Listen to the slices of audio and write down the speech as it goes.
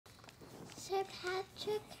Sir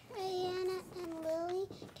Patrick, Rhianna, and Louis,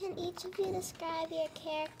 can each of you describe your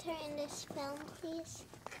character in this film, please?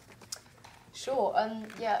 Sure.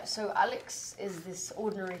 Yeah. So Alex is this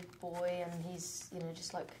ordinary boy, and he's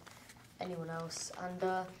just like anyone else.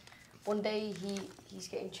 And one day he's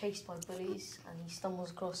getting chased by bullies, and he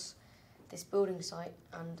stumbles across this building site.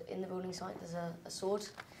 And in the building site, there's a sword,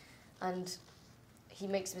 and he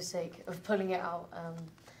makes the mistake of pulling it out.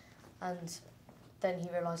 And then he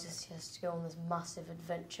realises he has to go on this massive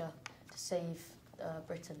adventure to save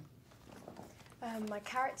Britain. My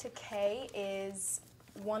character Kay is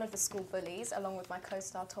one of the school bullies, along with my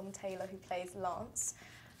co-star Tom Taylor, who plays Lance.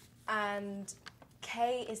 And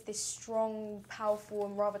Kay is this strong, powerful,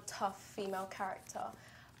 and rather tough female character.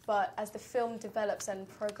 But as the film develops and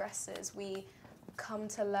progresses, we come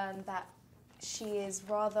to learn that she is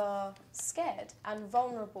rather scared and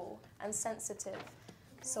vulnerable and sensitive.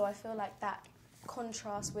 So I feel like that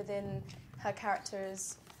contrast within her character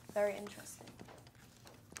is very interesting.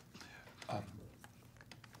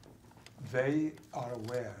 They are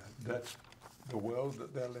aware that the world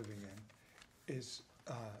that they're living in is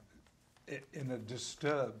in a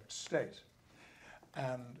disturbed state.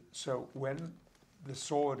 And so when the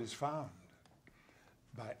sword is found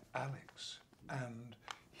by Alex and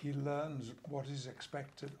he learns what is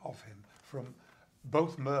expected of him from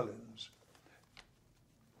both Merlins,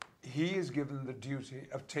 he is given the duty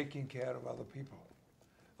of taking care of other people,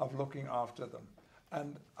 of looking after them,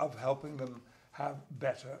 and of helping them have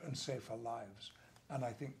better and safer lives. And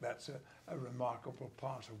I think that's a remarkable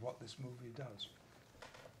part of what this movie does.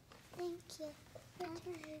 Thank you.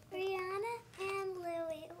 Rhianna and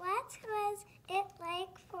Louis, what was it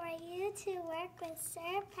like for you to work with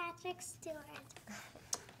Sir Patrick Stewart?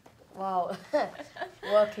 Wow.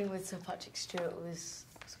 Working with Sir Patrick Stewart was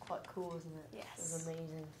quite cool, wasn't it? Yes. It was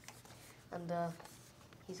amazing. And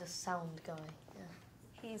he's a sound guy. Yeah.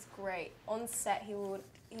 He's great. On set, he would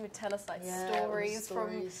tell us like stories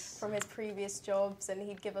from his previous jobs, and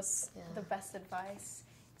he'd give us Yeah. the best advice.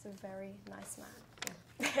 He's a very nice man.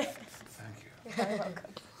 Thank you. You're very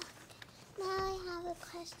welcome. Now I have a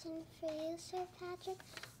question for you, Sir Patrick.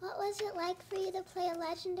 What was it like for you to play a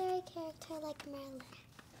legendary character like Merlin?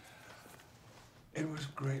 It was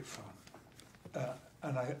great fun.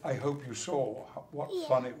 And I hope you saw what Yeah.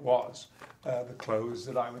 fun it was. The clothes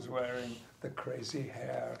that I was wearing, the crazy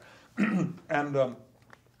hair,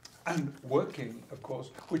 and working, of course,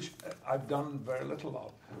 which I've done very little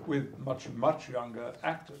of, with much younger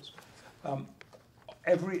actors.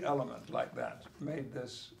 Every element like that made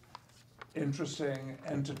this interesting,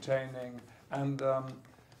 entertaining, and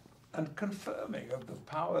confirming of the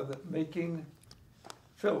power that making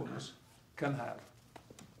films can have.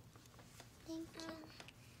 Thank you.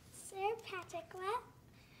 Sir Patrick, what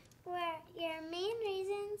were your main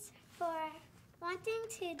reasons for wanting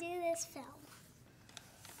to do this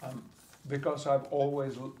film? Because I've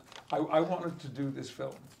always, I wanted to do this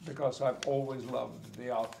film because I've always loved the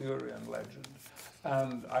Arthurian legend.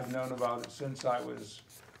 And I've known about it since I was,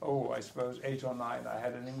 I suppose 8 or 9. I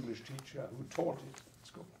had an English teacher who taught it at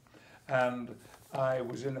school. And I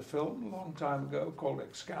was in a film a long time ago called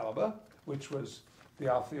Excalibur, which was the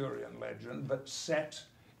Arthurian legend, but set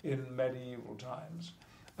in medieval times.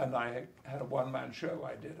 And I had a one-man show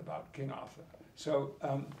I did about King Arthur. So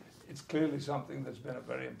it's clearly something that's been a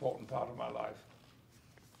very important part of my life.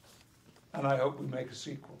 And I hope we make a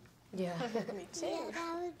sequel. Yeah. Me too. Yeah,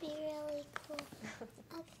 that would be really cool.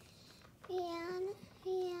 Okay.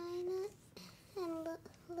 Rhianna, and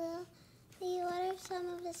Lou, what are some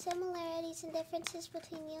of the similarities and differences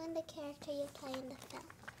between you and the character you play in the film?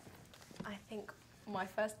 I think my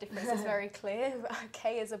first difference is very clear.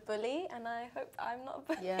 Kay is a bully, and I hope I'm not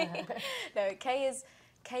a bully. Yeah. No,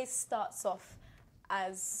 Kay starts off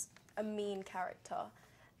as a mean character,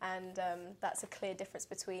 and that's a clear difference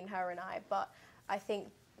between her and I. But I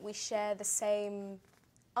think we share the same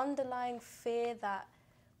underlying fear that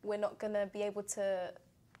we're not going to be able to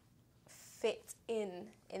fit in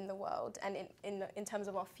the world, and in terms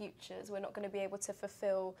of our futures, we're not going to be able to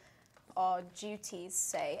fulfill our duties,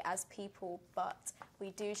 say, as people, but we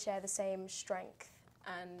do share the same strength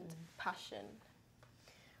and passion.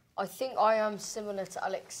 I think I am similar to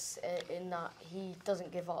Alex in that he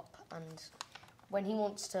doesn't give up, and when he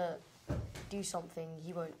wants to do something,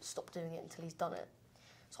 he won't stop doing it until he's done it.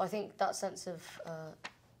 So I think that sense of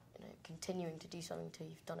continuing to do something until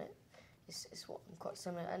you've done it is what I'm quite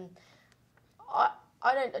similar. And I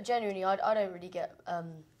don't really get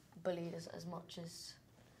bullied as much as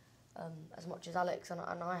Alex, and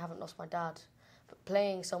I haven't lost my dad. But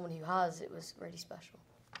playing someone who has, it was really special.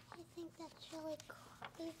 I think that's really cool.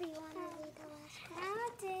 How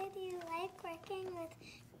did you like working with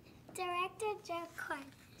director Joe Cornish.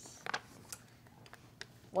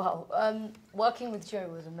 Wow, working with Joe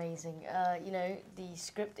was amazing. You know, the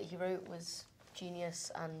script that he wrote was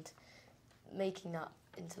genius, and making that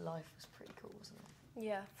into life was pretty cool, wasn't it?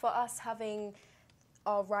 Yeah, for us having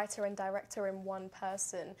our writer and director in one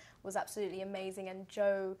person was absolutely amazing, and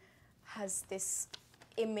Joe has this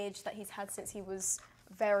image that he's had since he was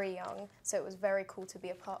very young, so it was very cool to be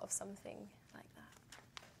a part of something